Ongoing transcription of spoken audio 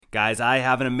Guys, I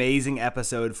have an amazing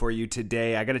episode for you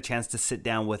today. I got a chance to sit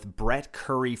down with Brett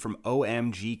Curry from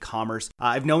OMG Commerce.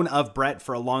 I've known of Brett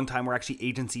for a long time. We're actually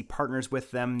agency partners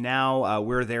with them now.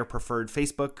 We're their preferred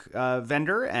Facebook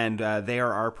vendor, and they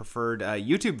are our preferred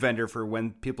YouTube vendor for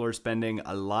when people are spending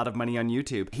a lot of money on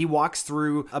YouTube. He walks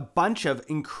through a bunch of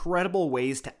incredible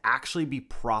ways to actually be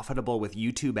profitable with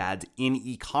YouTube ads in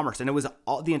e-commerce. And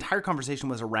the entire conversation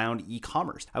was around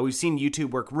e-commerce. We've seen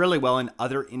YouTube work really well in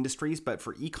other industries, but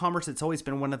for e-commerce, it's always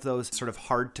been one of those sort of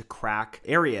hard to crack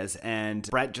areas. And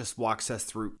Brett just walks us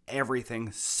through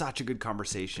everything. Such a good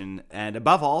conversation. And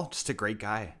above all, just a great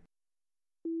guy.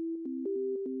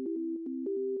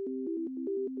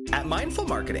 At Mindful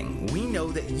Marketing, we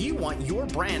know that you want your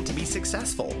brand to be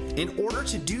successful. In order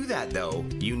to do that, though,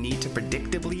 you need to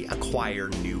predictably acquire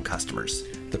new customers.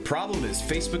 The problem is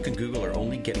Facebook and Google are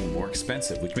only getting more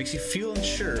expensive, which makes you feel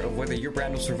unsure of whether your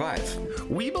brand will survive.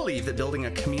 We believe that building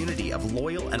a community of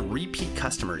loyal and repeat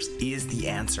customers is the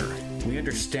answer. We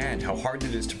understand how hard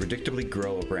it is to predictably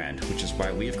grow a brand, which is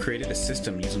why we have created a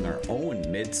system using our own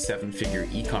mid-seven-figure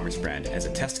e-commerce brand as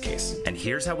a test case. And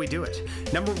here's how we do it.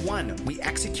 Number one, we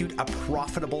execute a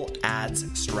profitable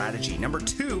ads strategy. Number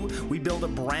two, we build a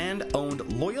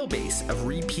brand-owned loyal base of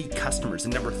repeat customers.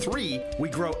 And number three, we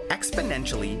grow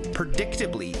exponentially,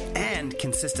 predictably, and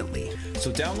consistently.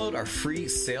 So download our free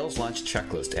sales launch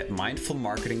checklist at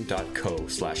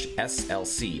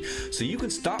mindfulmarketing.co/SLC so you can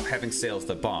stop having sales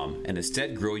that bomb and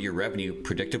instead grow your revenue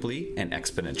predictably and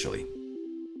exponentially.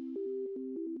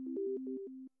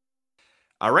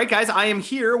 All right, guys, I am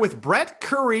here with Brett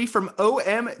Curry from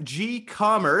OMG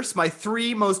Commerce, my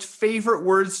three most favorite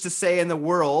words to say in the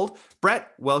world.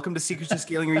 Brett, welcome to Secrets to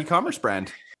Scaling Your E-Commerce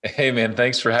Brand. Hey, man,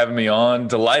 thanks for having me on.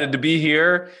 Delighted to be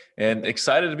here and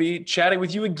excited to be chatting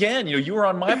with you again. You were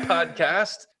on my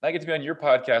podcast. I get to be on your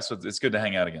podcast, so it's good to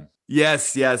hang out again.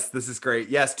 Yes, this is great.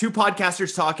 Yes, two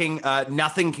podcasters talking,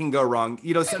 nothing can go wrong.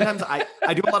 Sometimes I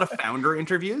do a lot of founder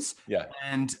interviews. Yeah.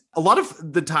 And a lot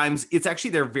of the times it's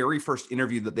actually their very first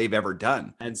interview that they've ever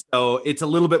done. And so it's a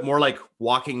little bit more like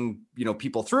walking,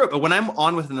 people through it. But when I'm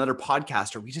on with another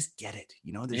podcaster, we just get it.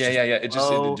 Yeah.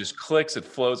 It just clicks, it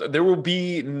flows. There will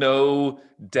be no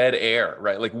dead air,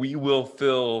 right? Like we will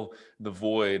fill the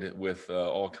void with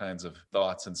all kinds of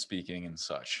thoughts and speaking and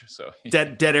such. So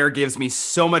dead air gives me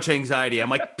so much anxiety.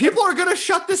 I'm like, people are going to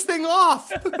shut this thing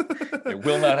off. It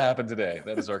will not happen today.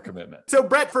 That is our commitment. So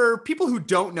Brett, for people who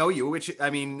don't know you, which I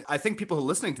think people who are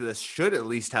listening to this should at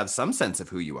least have some sense of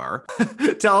who you are.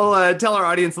 Tell our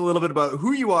audience a little bit about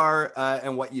who you are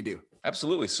and what you do.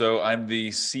 Absolutely. So I'm the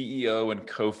CEO and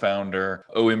co-founder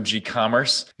OMG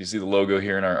Commerce. You see the logo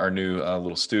here in our new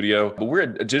little studio. But we're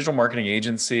a digital marketing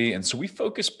agency. And so we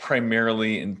focus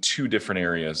primarily in two different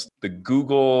areas: the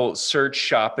Google search,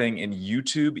 shopping, and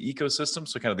YouTube ecosystem.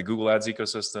 So kind of the Google Ads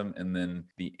ecosystem, and then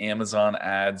the Amazon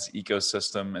Ads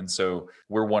ecosystem. And so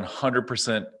we're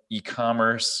 100%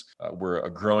 e-commerce. We're a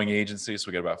growing agency, so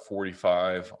we got about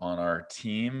 45 on our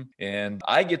team. And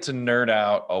I get to nerd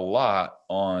out a lot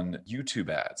on YouTube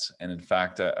ads. And in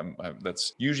fact,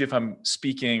 that's usually if I'm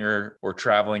speaking or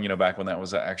traveling, back when that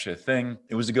was actually a thing,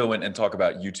 it was to go in and talk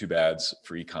about YouTube ads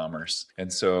for e-commerce.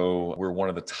 And so we're one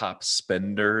of the top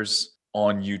spenders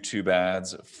on YouTube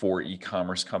ads for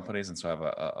e-commerce companies. And so I have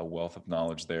a wealth of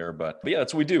knowledge there. But yeah,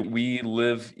 that's what we do. We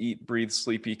live, eat, breathe,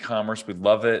 sleep e-commerce. We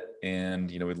love it.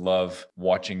 And, we love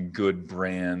watching good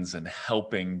brands and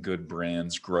helping good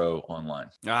brands grow online.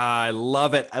 I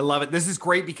love it. This is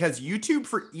great because YouTube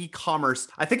for e-commerce,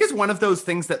 I think, is one of those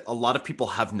things that a lot of people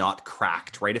have not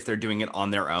cracked, right? If they're doing it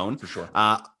on their own. For sure.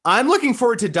 I'm looking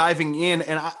forward to diving in,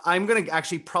 and I'm going to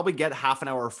actually probably get half an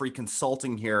hour of free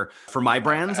consulting here for my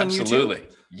brands on YouTube. Absolutely.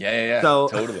 Yeah. So,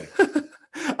 totally.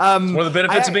 It's one of the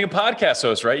benefits of being a podcast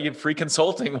host, right? You get free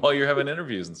consulting while you're having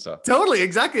interviews and stuff. Totally.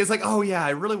 Exactly. It's like, oh yeah,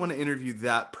 I really want to interview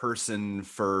that person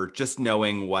for just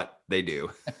knowing what they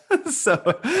do. So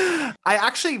I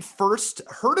actually first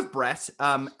heard of Brett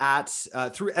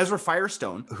through Ezra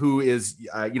Firestone, who is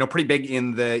pretty big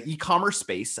in the e-commerce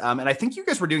space. And I think you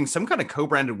guys were doing some kind of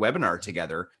co-branded webinar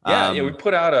together. Yeah, we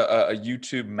put out a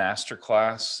YouTube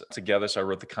masterclass together. So I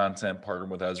wrote the content, partnered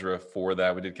with Ezra for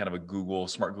that. We did kind of a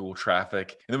smart Google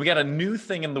traffic. And then we got a new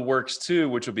thing in the works too,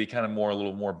 which will be kind of a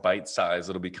little more bite-sized.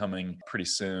 It'll be coming pretty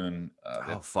soon.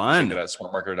 Fun. Check it out at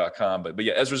smartmarketer.com. But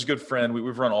yeah, Ezra's a good friend.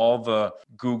 We've run all the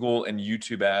Google and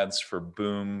YouTube ads for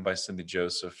Boom by Cindy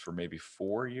Joseph for maybe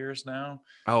 4 years now.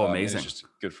 Oh, amazing. He's just a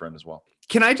good friend as well.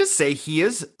 Can I just say he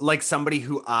is like somebody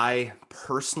who I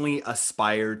personally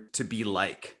aspire to be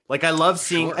like. Like I love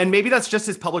seeing, Sure. and maybe that's just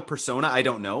his public persona. I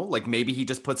don't know. Like maybe he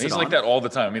just puts He's it like on. that all the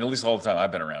time. I mean, at least all the time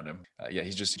I've been around him. Yeah,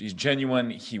 he's genuine.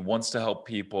 He wants to help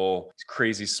people. He's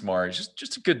crazy smart. He's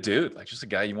just a good dude. Like just a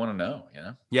guy you want to know, you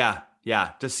know? Yeah.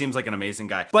 Yeah. Just seems like an amazing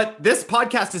guy. But this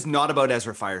podcast is not about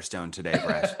Ezra Firestone today,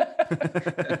 Brett.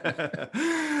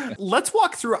 Let's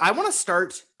walk through. I want to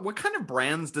start. What kind of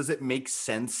brands does it make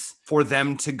sense for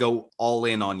them to go all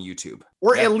in on YouTube?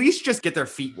 Or at least just get their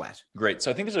feet wet? Great. So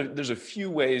I think there's a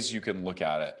few ways you can look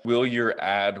at it. Will your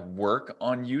ad work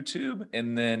on YouTube?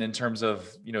 And then in terms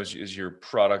of, you know, is your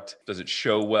product, does it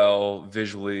show well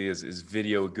visually? Is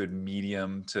video a good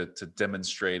medium to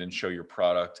demonstrate and show your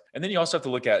product? And then you also have to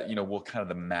look at, you know, will kind of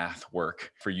the math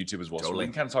work for YouTube as well? Totally. So we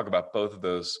can kind of talk about both of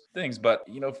those things. But,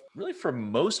 you know, really for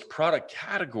most product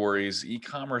categories,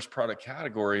 e-commerce product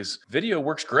categories, video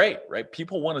works great, right?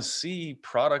 People want to see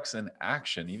products in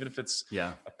action, even if it's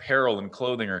apparel and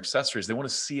clothing or accessories. They want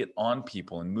to see it on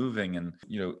people and moving and,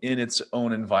 you know, in its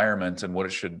own environment and what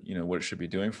it should be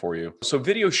doing for you. So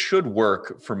video should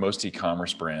work for most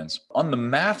e-commerce brands. On the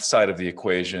math side of the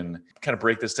equation, kind of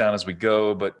break this down as we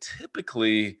go, but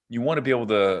typically you want to be able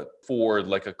to afford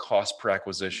like a cost per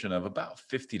acquisition of about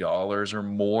 $50 or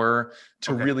more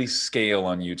to really scale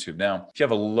on YouTube. Now, if you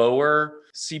have a lower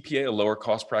CPA, a lower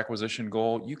cost per acquisition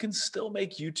goal, you can still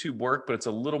make YouTube work, but it's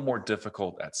a little more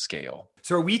difficult at scale.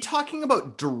 So are we talking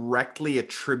about directly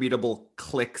attributable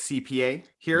click CPA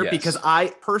here? Yes. Because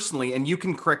I personally, and you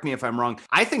can correct me if I'm wrong,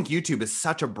 I think YouTube is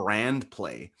such a brand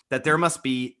play that there must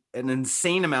be an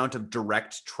insane amount of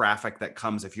direct traffic that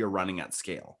comes if you're running at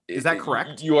scale. Is that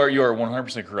correct? You are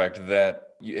 100% correct that.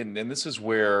 And this is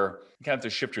where you kind of have to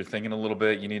shift your thinking a little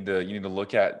bit. You need to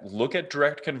look at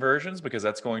direct conversions, because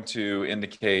that's going to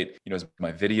indicate, you know, is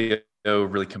my video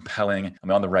really compelling?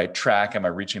 Am I on the right track? Am I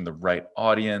reaching the right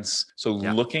audience? So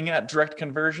looking at direct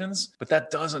conversions, but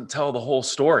that doesn't tell the whole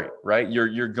story, right?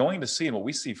 You're going to see, and what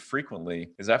we see frequently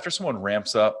is after someone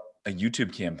ramps up a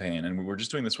YouTube campaign, and we were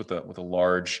just doing this with a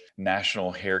large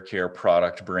national hair care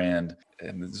product brand,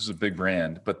 and this is a big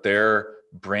brand, but their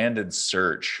branded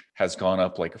search has gone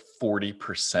up like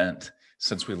 40%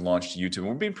 since we launched YouTube. And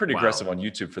we're being pretty aggressive on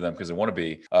YouTube for them because they want to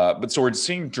be. But so we're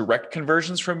seeing direct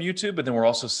conversions from YouTube, but then we're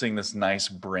also seeing this nice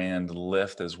brand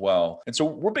lift as well. And so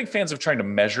we're big fans of trying to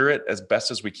measure it as best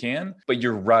as we can. But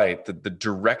you're right, the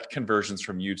direct conversions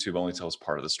from YouTube only tells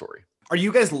part of the story. Are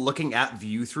you guys looking at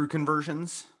view through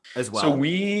conversions as well? So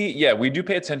we do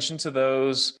pay attention to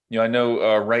those. You know, I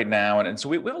know right now, and so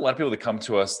we have a lot of people that come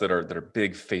to us that are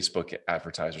big Facebook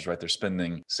advertisers, right? They're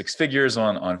spending six figures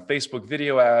on Facebook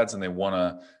video ads, and they want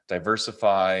to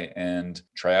diversify and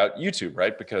try out YouTube,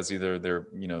 right? Because either they're,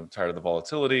 you know, tired of the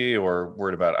volatility or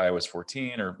worried about iOS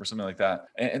 14 or something like that.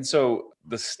 And so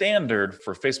the standard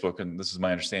for Facebook, and this is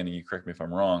my understanding, you correct me if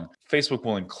I'm wrong, Facebook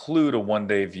will include a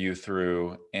 1-day view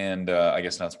through and I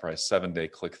guess not surprised, 7-day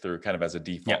click through kind of as a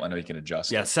default. I know you can adjust.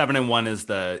 Yeah, 7 and 1 is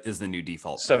the new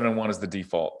default. 7 and 1 is the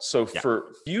default. So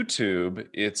for YouTube,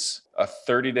 it's a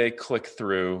 30-day click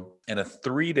through and a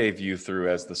 3-day view through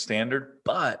as the standard,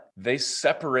 but they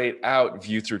separate out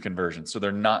view through conversions. So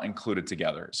they're not included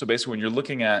together. So basically when you're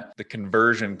looking at the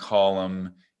conversion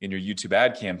column in your YouTube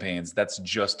ad campaigns, that's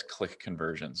just click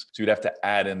conversions. So you'd have to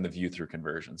add in the view through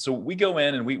conversion. So we go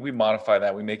in and we modify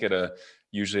that. We make it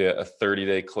usually a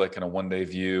 30-day click and a 1-day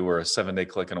view, or a 7-day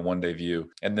click and a 1-day view.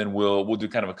 And then we'll do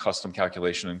kind of a custom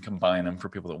calculation and combine them for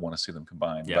people that want to see them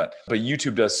combined. Yeah. But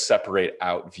YouTube does separate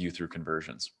out view through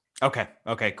conversions.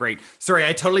 Okay, great. Sorry,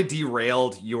 I totally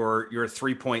derailed your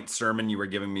 3-point sermon you were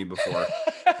giving me before.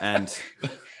 And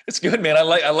it's good, man.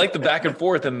 I like the back and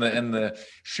forth and the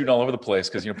shooting all over the place,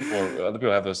 because, you know, other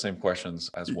people have those same questions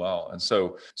as well. And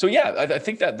so yeah, I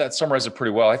think that summarizes it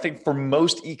pretty well. I think for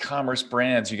most e-commerce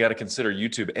brands, you got to consider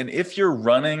YouTube. And if you're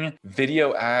running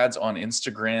video ads on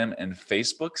Instagram and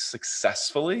Facebook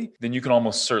successfully, then you can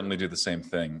almost certainly do the same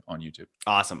thing on YouTube.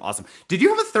 Awesome. Did you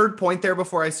have a third point there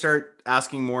before I start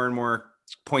asking more and more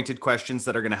pointed questions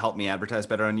that are going to help me advertise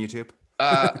better on YouTube?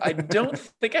 I don't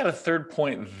think I had a third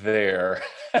point there.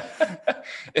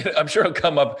 I'm sure it'll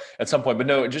come up at some point, but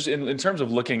no, just in terms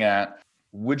of looking at,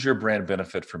 would your brand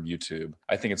benefit from YouTube?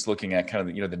 I think it's looking at kind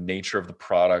of, you know, the nature of the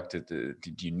product. Do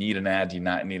you need an ad? Do you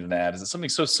not need an ad? Is it something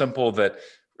so simple that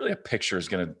really a picture is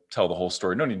going to tell the whole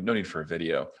story? No need for a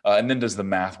video. And then does the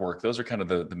math work? Those are kind of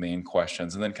the main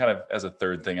questions. And then kind of as a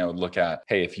third thing, I would look at,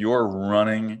 hey, if you're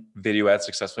running video ads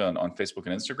successfully on Facebook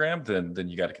and Instagram, then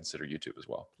you got to consider YouTube as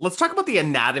well. Let's talk about the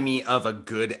anatomy of a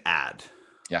good ad.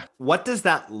 Yeah. What does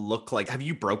that look like? Have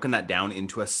you broken that down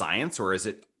into a science, or is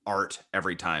it art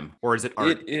every time? Or is it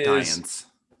art science?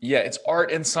 Yeah, it's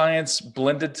art and science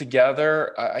blended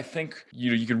together. I think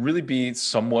you can really be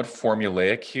somewhat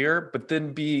formulaic here, but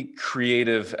then be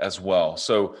creative as well.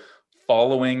 So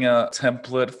following a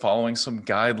template, following some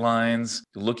guidelines,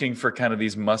 looking for kind of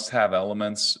these must-have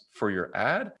elements for your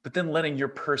ad, but then letting your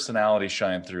personality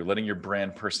shine through, letting your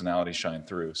brand personality shine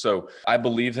through. So I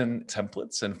believe in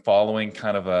templates and following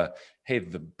kind of a, hey,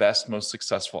 the best, most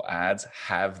successful ads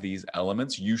have these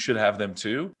elements. You should have them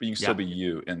too, but you can still be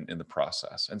you in the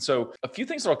process. And so a few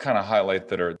things that I'll kind of highlight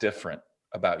that are different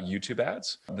about YouTube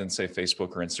ads than say Facebook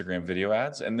or Instagram video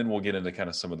ads. And then we'll get into kind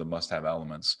of some of the must-have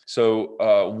elements. So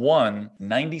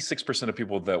 96% of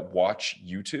people that watch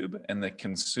YouTube and that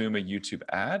consume a YouTube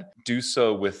ad do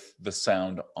so with the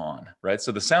sound on, right?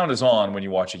 So the sound is on when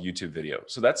you watch a YouTube video.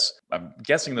 So I'm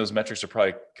guessing those metrics are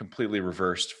probably completely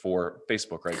reversed for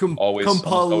Facebook, right?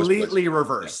 Completely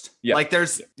reversed. Yeah. Like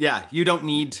you don't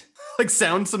need... Like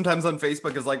sound sometimes on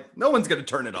Facebook is like, no one's going to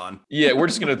turn it on. Yeah, we're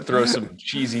just going to throw some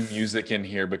cheesy music in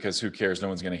here because who cares? No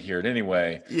one's going to hear it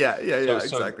anyway. Yeah,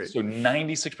 exactly. So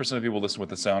 96% of people listen with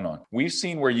the sound on. We've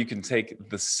seen where you can take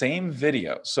the same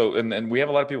video. So, and we have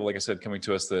a lot of people, like I said, coming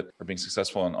to us that are being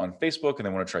successful on Facebook and they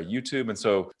want to try YouTube. And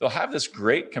so they'll have this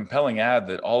great compelling ad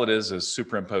that all it is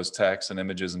superimposed text and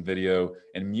images and video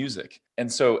and music.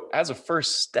 And so as a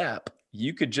first step,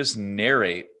 you could just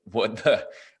narrate what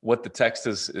the text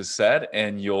is said,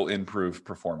 and you'll improve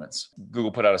performance.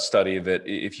 Google put out a study that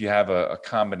if you have a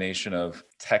combination of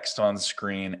text on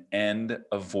screen and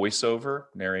a voiceover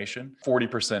narration,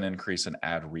 40% increase in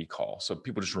ad recall. So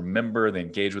people just remember, they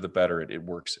engage with it better. It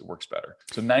works better.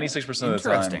 So 96% of the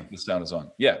time, the sound is on.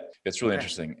 Yeah, it's really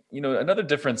interesting. Another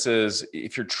difference is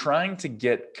if you're trying to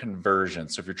get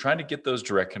conversions. So if you're trying to get those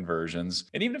direct conversions,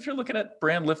 and even if you're looking at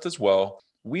brand lift as well,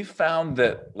 we've found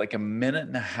that like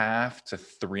 1.5 to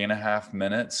 3.5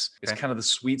 minutes is kind of the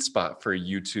sweet spot for a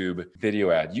YouTube video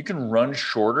ad. You can run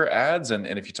shorter ads. And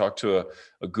if you talk to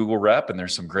a Google rep, and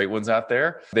there's some great ones out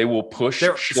there, they will push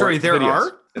there videos.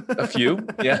 Are? A few,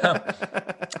 yeah.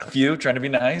 A few, trying to be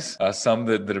nice. Some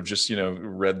that have just,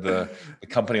 read the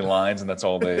company lines and that's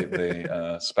all they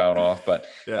spout off. But,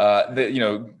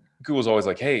 Google's always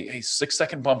like, hey,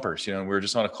 6-second bumpers. And we were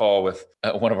just on a call with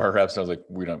one of our reps. And I was like,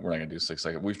 we're not going to do 6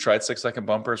 second. We've tried 6-second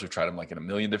bumpers. We've tried them like in a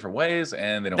million different ways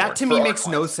and they don't work. That to me makes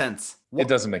no sense. It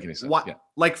doesn't make any sense. Why,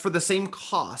 like for the same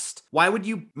cost, why would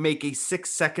you make a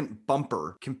 6-second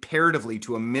bumper comparatively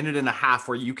to 1.5 minutes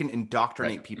where you can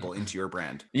indoctrinate people into your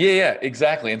brand? Yeah,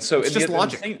 exactly. And so it's just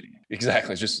logic.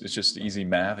 Exactly. It's just easy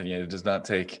math. And it does not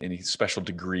take any special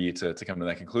degree to come to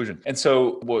that conclusion. And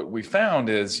so what we found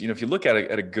is, if you look at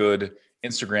a good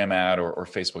Instagram ad or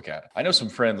Facebook ad. I know some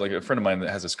friend, like a friend of mine that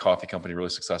has this coffee company, really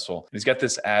successful. And he's got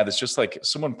this ad that's just like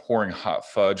someone pouring hot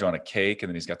fudge on a cake, and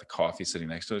then he's got the coffee sitting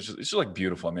next to it. It's just like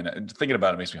beautiful. I mean, thinking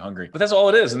about it makes me hungry. But that's all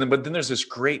it is. But then there's this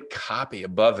great copy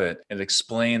above it, and it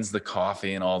explains the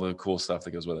coffee and all the cool stuff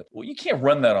that goes with it. Well, you can't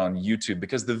run that on YouTube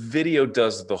because the video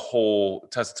has to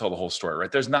tell the whole story,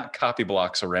 right? There's not copy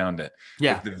blocks around it.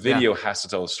 Yeah. Like the video has to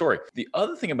tell the story. The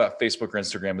other thing about Facebook or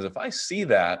Instagram is if I see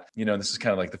that, this is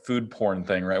kind of like the food porn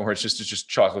thing, right? Where it's just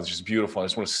chocolate, it's just beautiful. I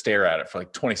just want to stare at it for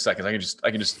like 20 seconds. I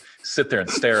can just sit there and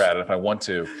stare at it if I want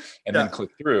to, and then click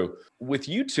through. With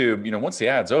YouTube, once the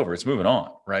ad's over, it's moving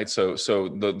on, right? So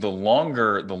the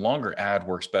longer ad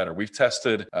works better. We've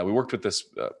tested. We worked with this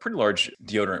pretty large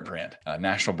deodorant brand,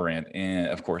 national brand, and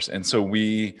of course. And so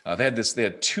they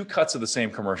had 2 cuts of the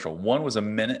same commercial. One was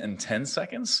 1 minute and 10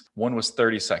 seconds. One was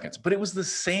 30 seconds. But it was the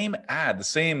same ad. The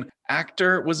same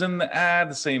actor was in the ad,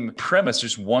 the same premise,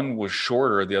 just one was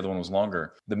shorter, the other one was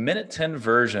longer. The minute 10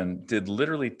 version did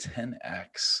literally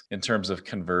 10x in terms of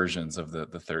conversions of the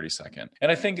 30 second.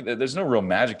 And I think that there's no real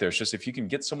magic there. It's just if you can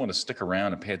get someone to stick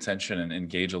around and pay attention and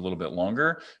engage a little bit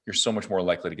longer, you're so much more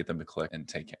likely to get them to click and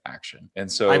take action.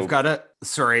 And so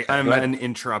I'm an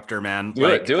interrupter, man. Do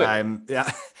it.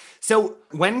 So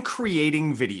when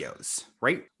creating videos,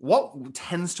 right? What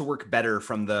tends to work better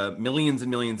from the millions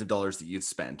and millions of dollars that you've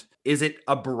spent? Is it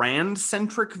a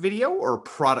brand-centric video or a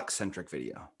product-centric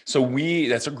video? So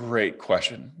that's a great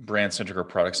question. Brand-centric or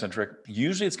product-centric?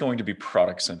 Usually it's going to be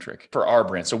product-centric for our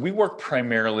brand. So we work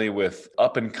primarily with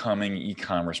up-and-coming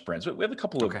e-commerce brands. We have a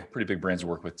couple of pretty big brands to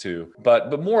work with too,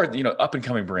 but more,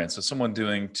 up-and-coming brands. So someone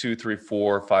doing 2, 3,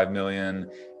 4, 5 million,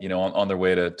 on their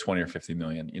way to 20 or 50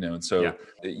 million, and so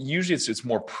usually it's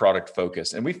more product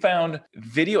focused. And we found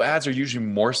video ads are usually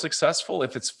more successful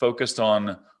if it's focused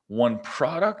on one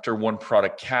product or one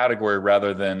product category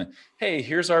rather than, hey,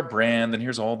 here's our brand and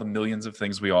here's all the millions of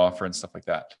things we offer and stuff like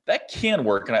that. That can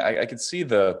work. And I could see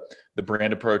the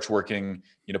brand approach working,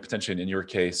 potentially in your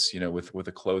case, with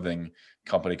a clothing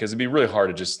company, because it'd be really hard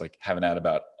to just like have an ad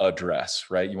about a dress,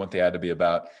 right? You want the ad to be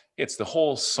about, it's the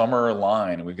whole summer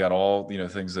line. And we've got all,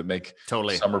 things that make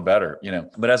summer better,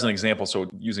 But as an example, so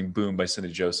using Boom by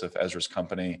Cindy Joseph, Ezra's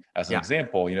company, as an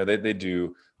example, they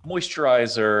do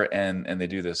moisturizer and they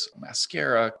do this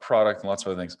mascara product and lots of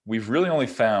other things. We've really only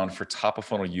found for top of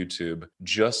funnel YouTube,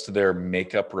 just their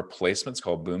makeup replacements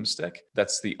called Boomstick.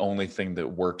 That's the only thing that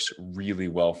works really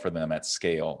well for them at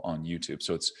scale on YouTube.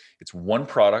 So it's one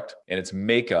product and it's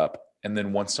makeup. And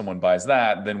then once someone buys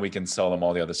that, then we can sell them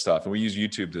all the other stuff. And we use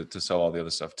YouTube to sell all the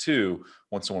other stuff too,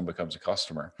 once someone becomes a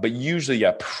customer. But usually,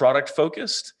 product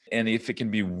focused. And if it can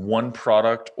be one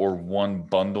product or one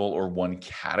bundle or one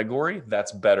category,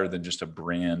 that's better than just a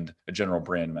general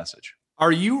brand message.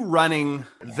 Are you running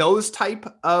those type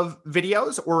of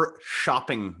videos or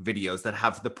shopping videos that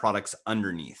have the products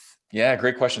underneath? Yeah,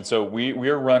 great question. So we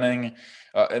are running,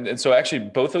 and so actually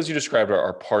both those you described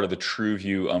are part of the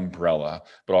TrueView umbrella,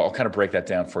 but I'll kind of break that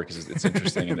down for you because it's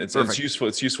interesting and it's useful.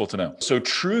 It's useful to know. So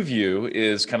TrueView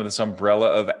is kind of this umbrella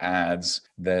of ads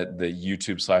that the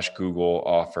YouTube/Google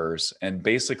offers. And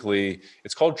basically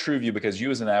it's called TrueView because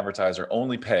you as an advertiser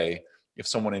only pay if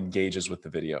someone engages with the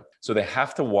video. So they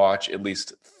have to watch at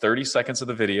least 30 seconds of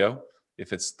the video,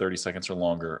 if it's 30 seconds or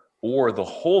longer, or the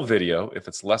whole video if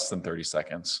it's less than 30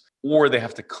 seconds, or they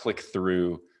have to click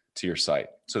through to your site.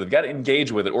 So they've got to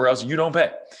engage with it or else you don't pay.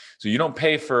 So you don't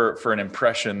pay for an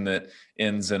impression that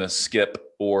ends in a skip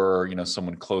or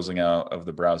someone closing out of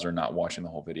the browser, not watching the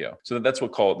whole video. So that's why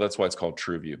it's called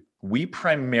TrueView. We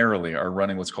primarily are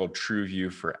running what's called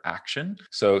TrueView for action.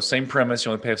 So same premise,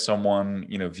 you only pay if someone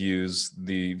views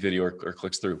the video or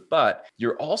clicks through. But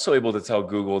you're also able to tell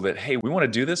Google that, hey, we want to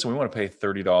do this and we want to pay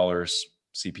 $30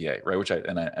 CPA, right? Which I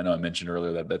know I mentioned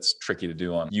earlier that's tricky to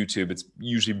do on YouTube. It's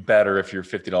usually better if you're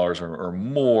 $50 or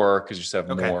more because you just have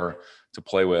more to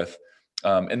play with.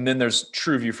 And then there's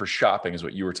TrueView for shopping is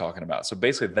what you were talking about. So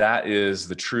basically that is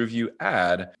the TrueView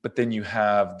ad, but then you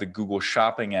have the Google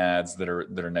shopping ads that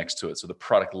are next to it. So the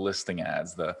product listing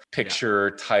ads, the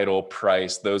picture, title,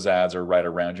 price, those ads are right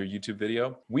around your YouTube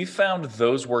video. We found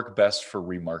those work best for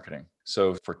remarketing.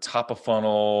 So for top of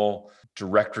funnel,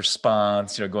 direct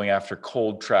response, going after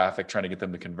cold traffic, trying to get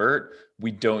them to convert,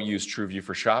 we don't use TrueView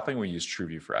for shopping. We use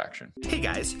TrueView for action. Hey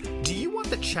guys, do you want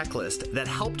the checklist that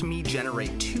helped me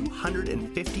generate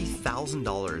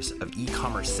 $250,000 of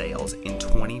e-commerce sales in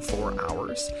 24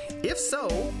 hours? If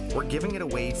so, we're giving it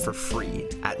away for free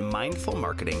at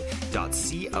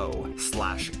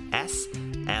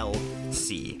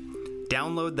mindfulmarketing.co/SLC.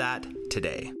 Download that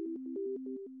today.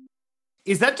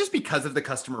 Is that just because of the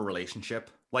customer relationship?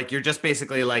 Like you're just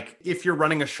basically like, if you're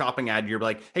running a shopping ad, you're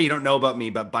like, hey, you don't know about me,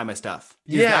 but buy my stuff.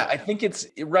 I think it's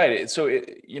right. So,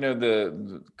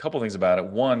 the couple things about it.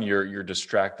 One, you're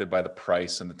distracted by the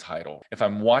price and the title. If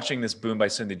I'm watching this Boom by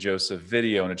Cindy Joseph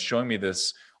video and it's showing me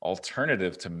this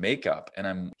alternative to makeup and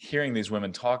I'm hearing these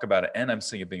women talk about it and I'm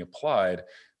seeing it being applied,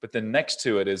 but then next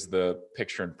to it is the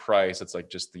picture and price. It's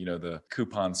like just, the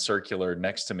coupon circular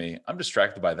next to me. I'm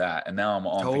distracted by that. And now I'm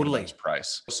on thinking about this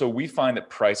price. So we find that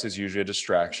price is usually a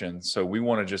distraction. So we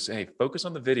want to just, hey, focus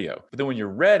on the video. But then when you're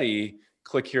ready,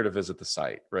 click here to visit the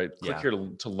site, right? Click here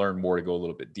to learn more, to go a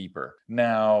little bit deeper.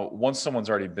 Now, once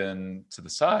someone's already been to the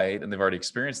site and they've already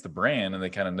experienced the brand and they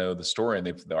kind of know the story and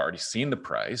they've already seen the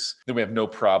price, then we have no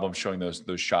problem showing those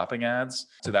shopping ads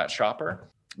to that shopper.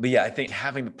 But I think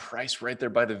having the price right there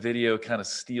by the video kind of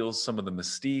steals some of the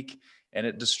mystique and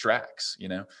it distracts,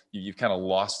 you've kind of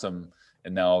lost them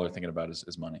and now all they're thinking about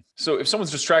is money. So if someone's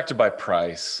distracted by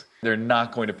price, they're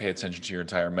not going to pay attention to your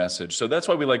entire message. So that's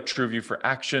why we like TrueView for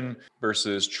action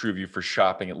versus TrueView for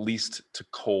shopping, at least to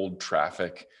cold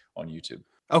traffic on YouTube.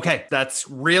 Okay, that's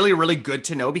really, really good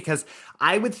to know because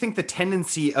I would think the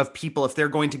tendency of people, if they're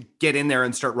going to get in there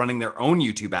and start running their own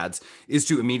YouTube ads, is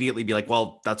to immediately be like,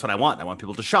 well, that's what I want. I want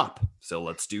people to shop. So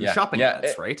let's do shopping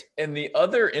ads, right? And the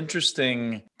other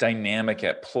interesting dynamic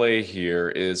at play here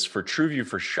is for TrueView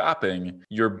for shopping,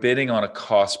 you're bidding on a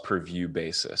cost per view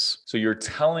basis. So you're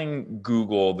telling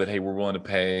Google that, hey, we're willing to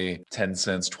pay 10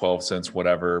 cents, 12 cents,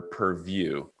 whatever per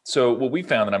view. So what we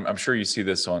found, and I'm sure you see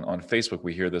this on Facebook,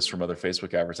 we hear this from other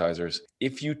Facebook advertisers.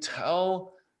 If you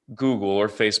tell Google or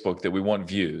Facebook that we want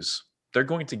views, they're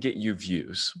going to get you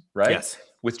views, right? Yes.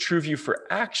 With TrueView for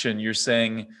action, you're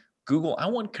saying, Google, I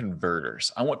want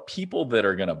converters. I want people that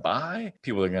are going to buy,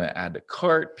 people that are going to add to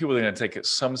cart, people that are going to take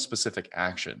some specific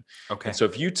action. Okay. And so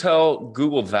if you tell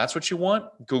Google that's what you want,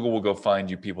 Google will go find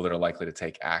you people that are likely to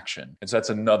take action. And so that's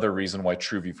another reason why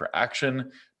TrueView for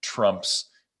action trumps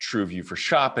TrueView for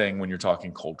shopping when you're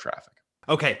talking cold traffic.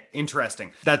 Okay,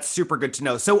 interesting. That's super good to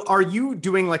know. So are you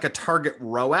doing like a target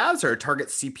ROAS or a target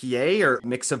CPA or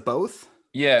mix of both?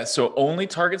 Yeah, so only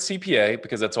target CPA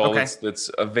because that's all that's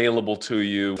available to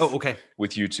you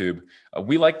with YouTube.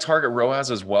 We like target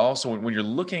ROAS as well. So when you're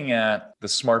looking at the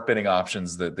smart bidding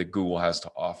options that Google has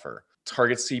to offer,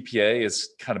 target CPA has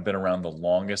kind of been around the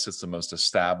longest. It's the most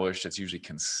established. It's usually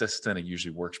consistent. It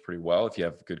usually works pretty well if you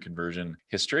have good conversion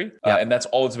history. And that's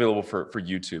all that's available for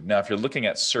YouTube. Now, if you're looking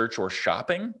at search or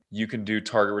shopping, you can do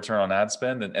target return on ad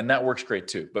spend, and that works great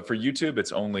too. But for YouTube,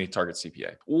 it's only target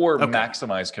CPA or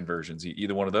maximize conversions,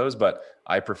 either one of those. But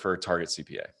I prefer target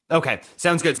CPA. Okay,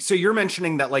 sounds good. So you're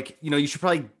mentioning that you should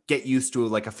probably get used to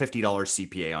like a $50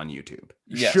 CPA on YouTube.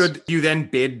 Yes. Should you then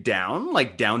bid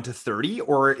down to 30,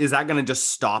 or is that going to just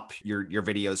stop your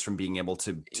videos from being able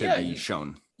to be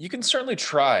shown? You can certainly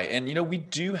try. And, we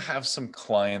do have some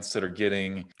clients that are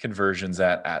getting conversions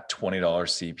at $20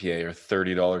 CPA or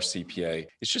 $30 CPA.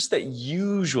 It's just that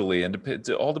usually, and it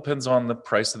all depends on the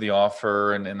price of the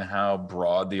offer and how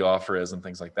broad the offer is and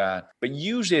things like that. But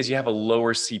usually as you have a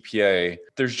lower CPA,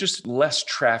 there's just less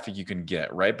traffic you can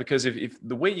get, right? Because if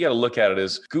the way you got to look at it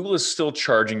is Google is still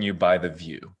charging you by the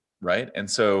view. Right. And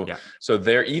so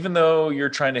there, even though you're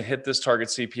trying to hit this target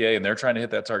CPA and they're trying to hit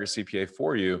that target CPA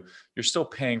for you, you're still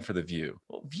paying for the view.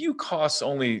 Well, view costs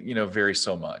only, vary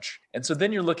so much. And so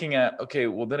then you're looking at, okay,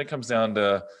 well, then it comes down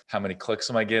to how many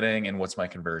clicks am I getting and what's my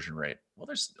conversion rate? Well,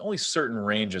 there's only certain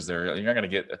ranges there. You're not going to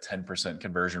get a 10%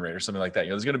 conversion rate or something like that.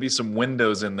 There's going to be some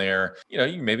windows in there. You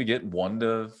can maybe get 1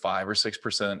 to 5 or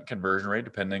 6% conversion rate,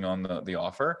 depending on the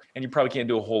offer. And you probably can't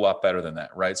do a whole lot better than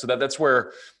that. Right. So that's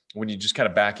where, when you just kind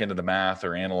of back into the math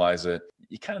or analyze it,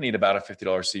 you kind of need about a $50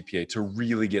 CPA to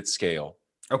really get scale.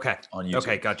 Okay. On YouTube.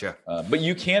 Okay. Gotcha. But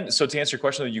you can, so to answer your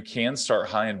question, though, you can start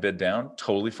high and bid down.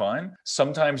 Totally fine.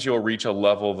 Sometimes you'll reach a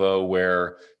level though,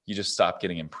 where you just stop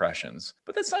getting impressions,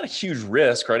 but that's not a huge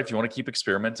risk, right? If you want to keep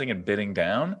experimenting and bidding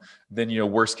down, then,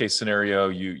 worst case scenario,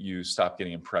 you stop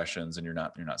getting impressions and you're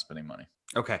not spending money.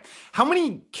 Okay. How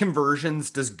many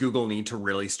conversions does Google need to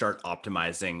really start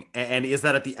optimizing? And is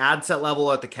that at the ad set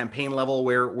level, at the campaign level?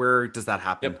 Where does that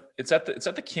happen? Yep. It's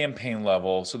at the campaign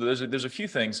level. So there's a few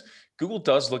things. Google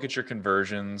does look at your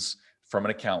conversions from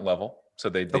an account level. So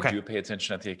they do pay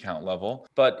attention at the account level,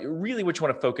 but really what you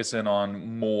want to focus in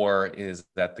on more is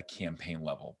at the campaign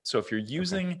level. So if you're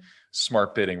using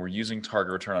smart bidding, we're using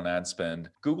target return on ad spend,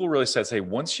 Google really says, hey,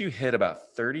 once you hit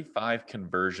about 35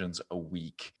 conversions a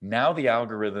week, now the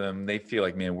algorithm, they feel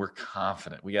like, man, we're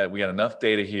confident. We got enough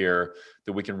data here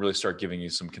that we can really start giving you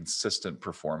some consistent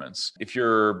performance. If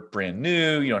you're brand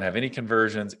new, you don't have any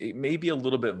conversions, it may be a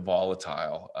little bit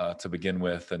volatile to begin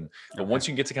with. But once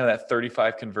you get to kind of that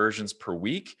 35 conversions per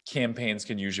week, campaigns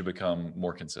can usually become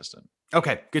more consistent.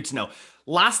 Okay, good to know.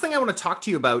 Last thing I want to talk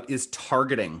to you about is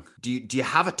targeting. Do you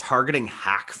have a targeting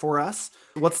hack for us?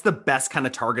 What's the best kind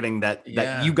of targeting that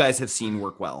you guys have seen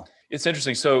work well? It's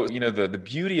interesting. So, the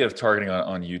beauty of targeting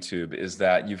on YouTube is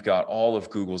that you've got all of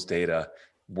Google's data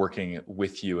working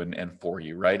with you and for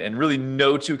you, right? And really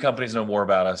no two companies know more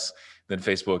about us than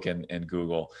Facebook and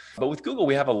Google. But with Google,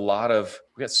 we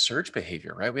got search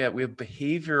behavior, right? We have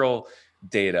behavioral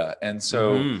data. And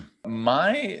so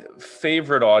my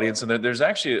favorite audience, and there's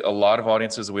actually a lot of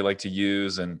audiences that we like to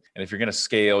use. And if you're going to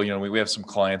scale, we have some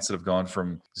clients that have gone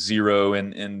from zero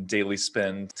in daily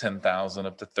spend, 10,000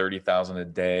 up to 30,000 a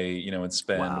day, in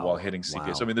spend while hitting CPA.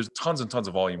 Wow. So, there's tons and tons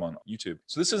of volume on YouTube.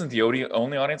 So this isn't the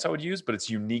only audience I would use, but it's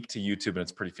unique to YouTube and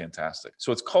it's pretty fantastic.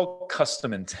 So it's called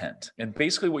custom intent. And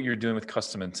basically what you're doing with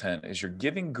custom intent is you're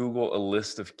giving Google a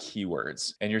list of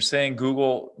keywords and you're saying,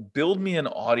 Google, build me an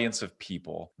audience of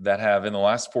people that have in the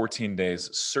last 14 days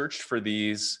searched for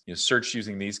these, search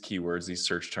using these keywords, these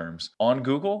search terms on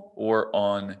Google or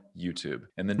on YouTube.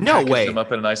 And then package them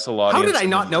up in a nice little audience. How did I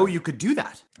not know you could do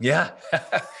that? Yeah.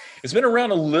 It's been around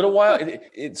a little while.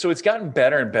 So it's gotten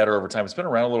better and better over time. It's been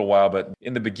around a little while, but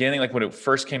in the beginning, like when it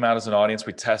first came out as an audience,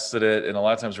 we tested it. And a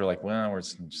lot of times we're like, well, we're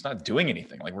just not doing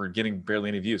anything. Like we're getting barely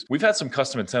any views. We've had some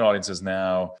custom intent audiences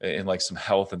now in like some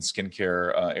health and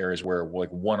skincare areas where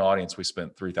like one audience, we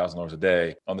spent $3,000 a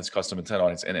day on this custom intent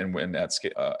audience. And and at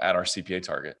our CPA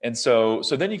target. And so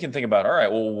then you can think about, all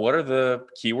right, well, what are the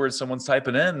keywords someone's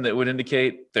typing in that would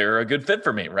indicate they're a good fit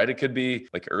for me, right? It could be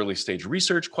like early stage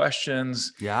research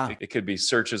questions. Yeah. It could be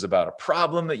searches about a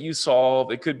problem that you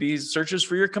solve. It could be searches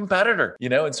for your competitor,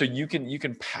 and so you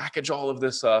can package all of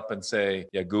this up and say,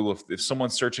 yeah, Google, if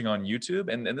someone's searching on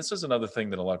YouTube, and this is another thing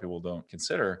that a lot of people don't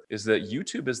consider, is that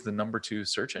YouTube is the number 2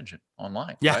 search engine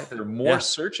online, right? There are more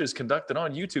searches conducted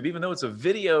on YouTube, even though it's a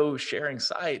video sharing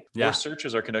site. More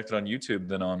searches are conducted on YouTube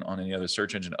than on any other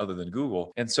search engine other than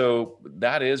Google. And so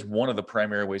that is one of the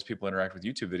primary ways people interact with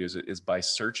YouTube videos is by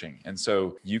searching. And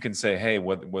so you can say, hey,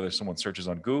 whether someone searches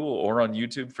on Google or on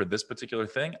YouTube for this particular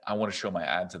thing, I want to show my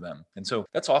ad to them. And so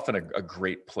that's often a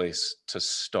great place to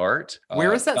start.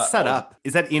 Where is that set up?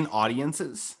 Is that in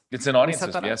audiences? It's in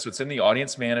audiences, yeah. So it's in the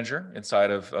audience manager inside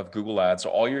of Google Ads. So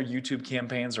all your YouTube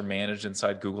campaigns are managed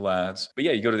inside Google Ads. But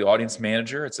yeah, you go to the audience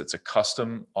manager. It's a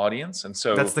custom audience. And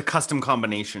so that's the custom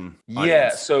combination. Yeah.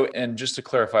 Audience. So, and just to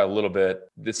clarify a little bit,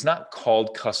 it's not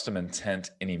called custom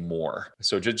intent anymore.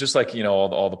 So just like,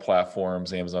 all the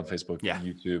platforms, Amazon, Facebook,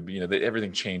 YouTube,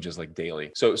 everything changes like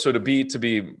daily. So to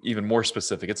be even more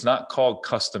specific, it's not called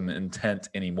custom intent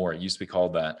anymore. It used to be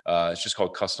called that. It's just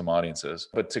called custom audiences.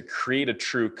 But to create a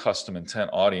true custom intent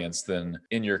audience, then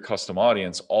in your custom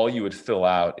audience, all you would fill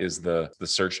out is the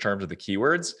search terms or the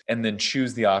keywords, and then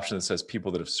choose the option that says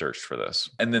people that have searched for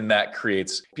this. And then that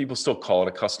creates, people still call it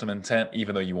a custom intent,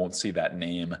 even though you won't see that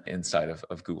name inside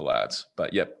of Google Ads.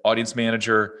 But yep, audience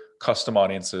manager, custom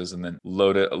audiences, and then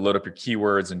load up your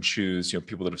keywords and choose,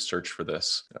 people that have searched for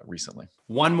this recently.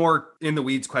 One more in the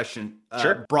weeds question.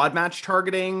 Sure. Broad match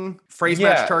targeting, phrase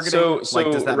match targeting.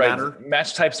 So does that matter?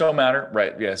 Match types don't matter,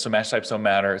 right? Yeah. So match types don't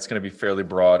matter. It's going to be fairly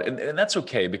broad, and that's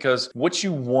okay, because what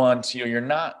you want, you're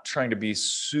not trying to be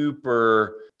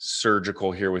super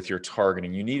surgical here with your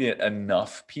targeting. You need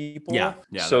enough people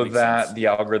so that the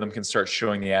algorithm can start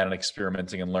showing the ad and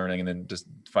experimenting and learning, and then just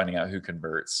finding out who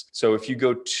converts. So if you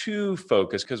go too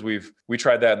focused, because we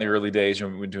tried that in the early days,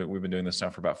 we've been doing this now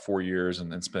for about 4 years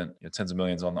and spent tens of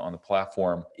millions on the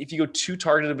platform. If you go too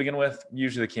targeted to begin with,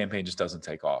 usually the campaign just doesn't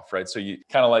take off, right? So you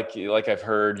kind of like I've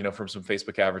heard, from some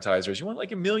Facebook advertisers, you want like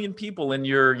 1 million people in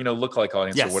your, lookalike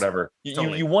audience or whatever.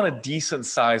 You want a decent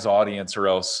size audience, or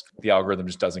else the algorithm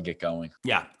just doesn't get going.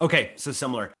 Yeah. Okay. So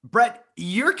similar. Brett,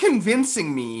 you're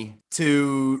convincing me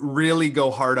to really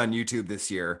go hard on YouTube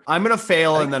this year. I'm going to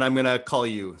fail and then I'm going to call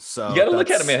you. So you got to look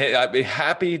at it, man. Hey, I'd be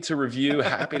happy to review,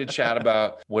 happy to chat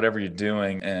about whatever you're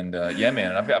doing. And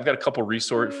man, I've got a couple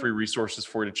free resources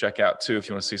for you to check out too, if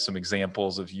you want to see some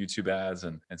examples of YouTube ads.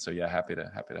 And so, happy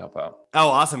to help out. Oh,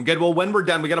 awesome. Good. Well, when we're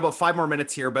done, we got about 5 more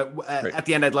minutes here, but at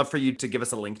the end, I'd love for you to give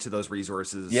us a link to those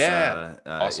resources. Yeah.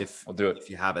 Awesome. I'll do it. If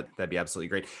you have it, that'd be absolutely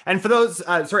great. And for those,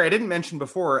 sorry, I didn't mention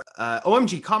before,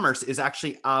 OMG Commerce is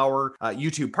actually our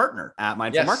YouTube partner at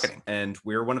Mindful Marketing, and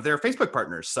we're one of their Facebook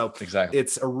partners. So exactly,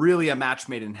 it's really a match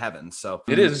made in heaven. So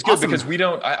it is. It's good because we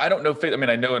don't. I don't know. I mean,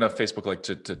 I know enough Facebook like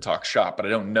to talk shop, but I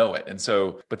don't know it. And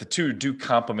so, but the two do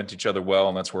complement each other well,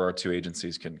 and that's where our two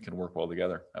agencies can work well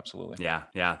together. Absolutely.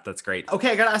 Yeah, that's great.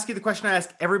 Okay, I got to ask you the question I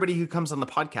ask everybody who comes on the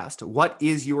podcast: what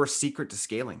is your secret to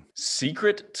scaling?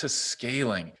 Secret to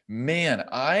scaling, man.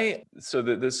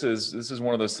 This is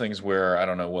one of those things where I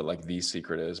don't know what like the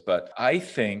secret is, but I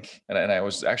think, and I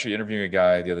was actually interviewing a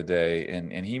guy the other day,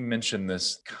 and he mentioned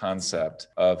this concept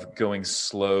of going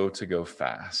slow to go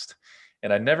fast.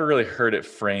 And I never really heard it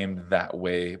framed that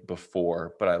way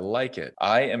before, but I like it.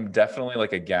 I am definitely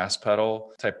like a gas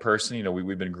pedal type person.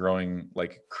 We've been growing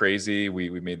like crazy.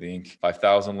 We made the Inc.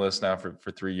 5000 list now for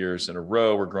 3 years in a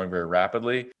row. We're growing very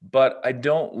rapidly, but I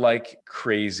don't like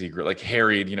crazy, like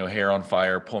harried, hair on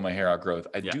fire, pull my hair out growth.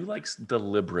 I do like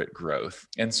deliberate growth.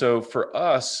 And so for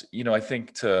us, I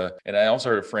think and I also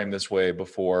heard it framed this way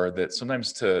before, that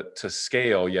sometimes to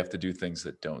scale, you have to do things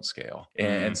that don't scale.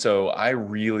 And so I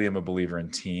really am a believer in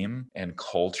team and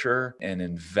culture and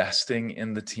investing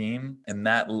in the team. And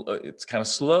that it's kind of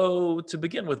slow to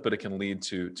begin with, but it can lead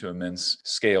to immense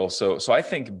scale. So I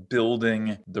think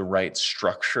building the right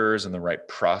structures and the right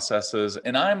processes,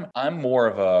 and I'm more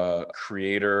of a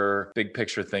creator, big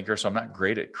picture thinker. So I'm not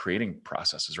great at creating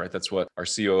processes, right? That's what our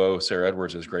COO, Sarah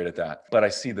Edwards, is great at that. But I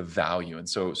see the value. And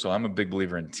so I'm a big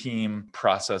believer in team,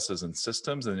 processes, and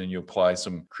systems. And then you apply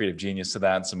some creative genius to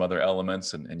that and some other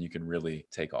elements, and you can really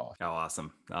take off. Oh,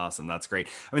 Awesome. That's great.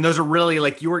 I mean, those are really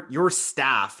like your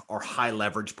staff are high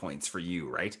leverage points for you,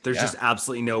 right? There's just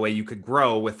absolutely no way you could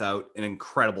grow without an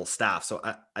incredible staff. So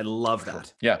I love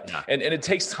that. Yeah. And it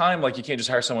takes time. Like you can't just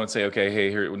hire someone and say, okay, hey,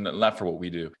 here, not for what we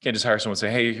do. You can't just hire someone and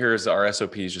say, hey, here's our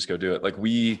SOPs, just go do it. Like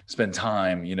we spend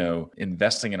time,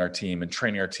 investing in our team and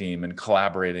training our team and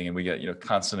collaborating, and we get,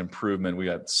 constant improvement. We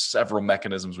got several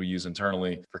mechanisms we use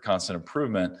internally for constant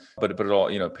improvement, but it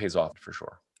all, pays off for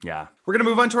sure. Yeah. We're going to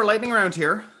move on to our lightning round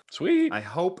here. Sweet. I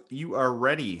hope you are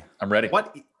ready. I'm ready.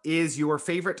 What is your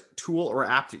favorite tool or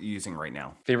app that you're using right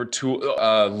now? Favorite tool,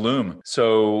 Loom.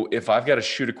 So if I've got to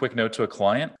shoot a quick note to a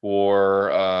client, or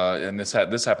and this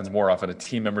happens more often, a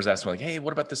team member's asking me like, hey,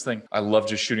 what about this thing? I love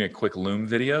just shooting a quick Loom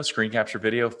video, screen capture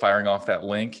video, firing off that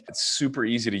link. It's super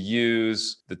easy to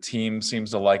use. The team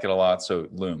seems to like it a lot. So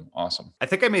Loom, awesome. I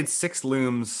think I made 6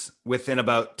 Looms within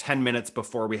about 10 minutes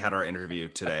before we had our interview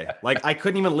today. Like I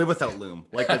couldn't even live without Loom.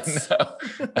 Like it's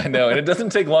I know. And it doesn't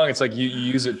take long. It's like you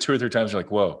use it 2 or 3 times. You're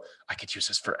like, whoa, I could use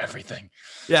this for everything.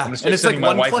 Yeah. I'm just sending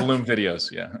my wife Loom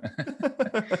videos. Yeah.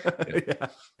 Yeah.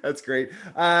 That's great.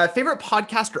 Favorite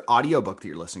podcast or audiobook that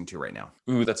you're listening to right now?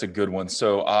 Ooh, that's a good one.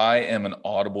 So I am an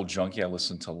Audible junkie. I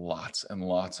listen to lots and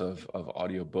lots of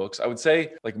audiobooks. I would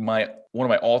say like one of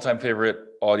my all-time favorite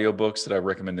audiobooks that I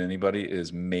recommend to anybody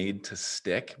is Made to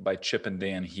Stick by Chip and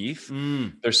Dan Heath.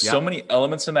 There's so many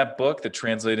elements in that book that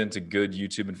translate into good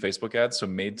YouTube and Facebook ads. So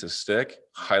Made to Stick,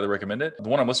 highly recommend it. The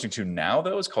one I'm listening to now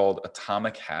though is called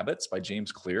Atomic Habits by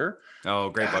James Clear. Oh,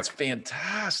 great book. That's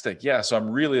fantastic. Yeah. So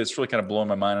it's really kind of blowing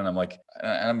my mind. And I'm like,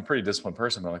 and I'm a pretty disciplined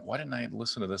person, but I'm like, why didn't I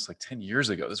listen to this like 10 years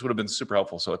ago? This would have been super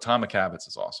helpful. So Atomic Habits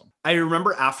is awesome. I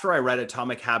remember after I read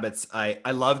Atomic Habits, I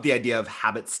loved the idea of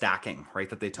habit stacking, right?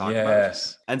 That they talk about.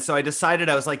 And so I decided,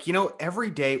 I was like, every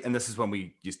day, and this is when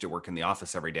we used to work in the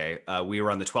office every day. We were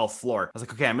on the 12th floor. I was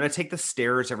like, okay, I'm going to take the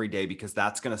stairs every day because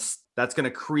that's going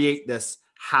to create this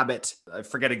habit. I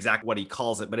forget exactly what he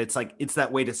calls it, but it's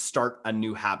that way to start a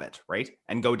new habit, right?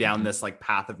 And go down this like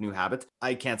path of new habits.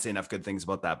 I can't say enough good things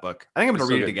about that book. I think I'm going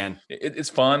to read it again.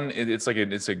 It's fun. It's a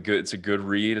good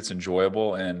read. It's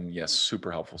enjoyable, and yes,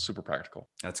 super helpful, super practical.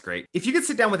 That's great. If you could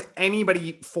sit down with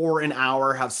anybody for an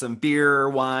hour, have some beer,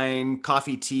 wine,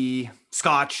 coffee, tea,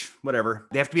 scotch, whatever,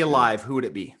 they have to be alive, who would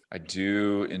it be? I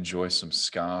do enjoy some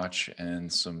scotch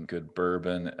and some good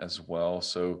bourbon as well.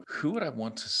 So who would I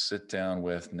want to sit down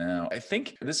with now? I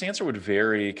think this answer would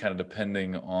vary kind of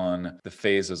depending on the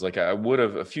phases. Like I would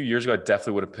have, a few years ago, I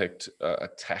definitely would have picked a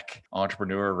tech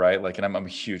entrepreneur, right? Like, and I'm a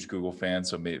huge Google fan.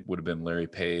 So it would have been Larry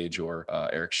Page or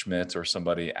Eric Schmidt or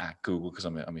somebody at Google, because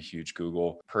I'm a huge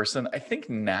Google person. I think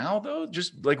now though,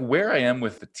 just like where I am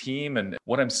with the team and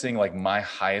what I'm seeing, like my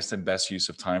highest and best use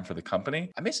of time for the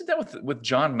company, I may sit down with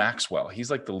John Maxwell.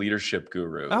 He's like the leadership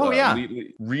guru. Oh yeah.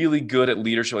 Really good at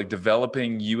leadership, like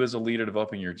developing you as a leader,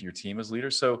 developing your team as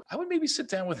leaders. So I would maybe sit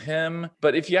down with him.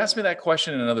 But if you ask me that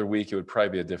question in another week, it would probably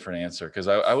be a different answer, because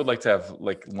I would like to have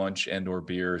like lunch and or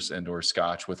beers and or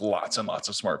scotch with lots and lots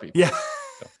of smart people. Yeah.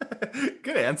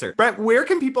 Good answer. Brett, where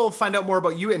can people find out more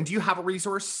about you? And do you have a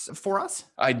resource for us?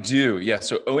 I do. Yeah.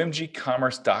 So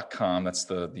omgcommerce.com. That's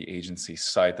the agency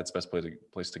site. That's the best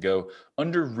place to go.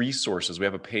 Under resources, we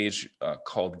have a page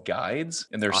called guides,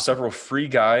 and there's several free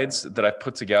guides that I've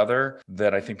put together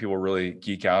that I think people really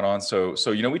geek out on. So,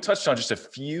 we touched on just a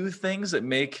few things that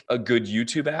make a good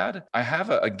YouTube ad. I have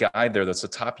a guide there that's the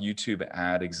top YouTube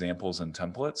ad examples and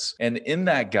templates. And in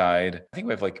that guide, I think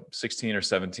we have like 16 or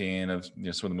 17 of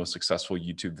some of the most successful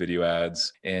YouTube video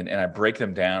ads. And I break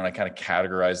them down. I kind of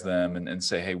categorize them and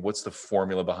say, hey, what's the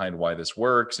formula behind why this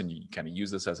works? And you kind of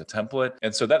use this as a template.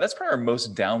 And so that's probably our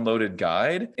most downloaded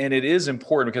guide. And it is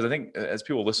important because I think as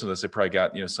people listen to this, they probably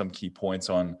got, some key points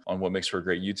on what makes for a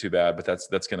great YouTube ad, but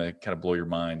that's going to kind of blow your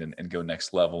mind and go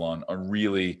next level on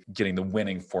really getting the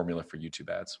winning formula for YouTube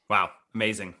ads. Wow.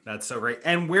 Amazing. That's so great.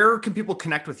 And where can people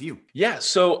connect with you? Yeah.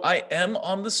 So I am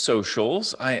on the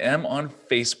socials. I am on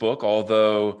Facebook,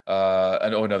 although I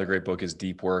know another great book is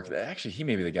Deep Work. Actually, he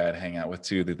may be the guy I'd hang out with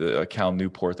too, the Cal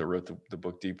Newport that wrote the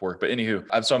book Deep Work. But anywho,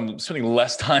 I'm spending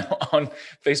less time on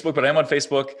Facebook, but I am on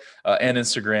Facebook and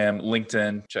Instagram,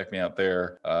 LinkedIn. Check me out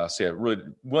there. So yeah, really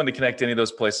willing to connect to any of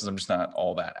those places. I'm just not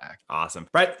all that active. Awesome.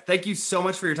 Brett, thank you so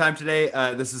much for your time today.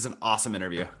 This is an awesome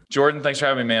interview. Jordan, thanks for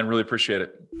having me, man. Really appreciate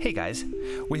it. Hey guys,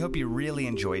 we hope you really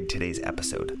enjoyed today's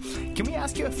episode. Can we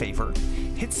ask you a favor?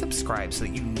 Hit subscribe so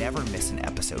that you never miss an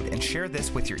episode, and share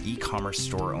this with your e-commerce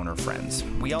store owner friends.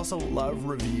 We also love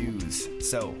reviews.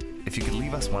 So if you could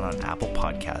leave us one on Apple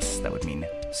Podcasts, that would mean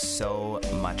so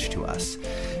much to us.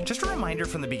 Just a reminder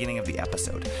from the beginning of the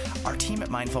episode, our team at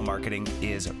Mindful Marketing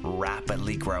is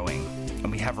rapidly growing,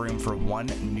 and we have room for one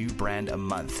new brand a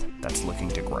month that's looking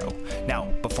to grow.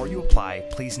 Now, before you apply,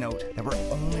 please note that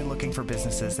we're only looking for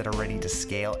businesses that are ready to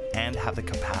scale and have the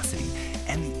capacity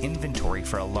and the inventory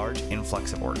for a large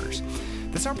influx of orders.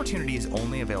 This opportunity is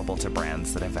only available to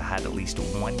brands that have had at least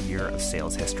 1 year of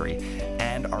sales history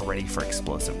and are ready for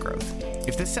explosive growth.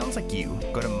 If this sounds like you,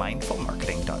 go to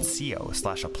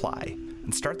mindfulmarketing.co/apply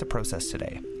and start the process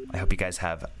today. I hope you guys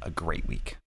have a great week.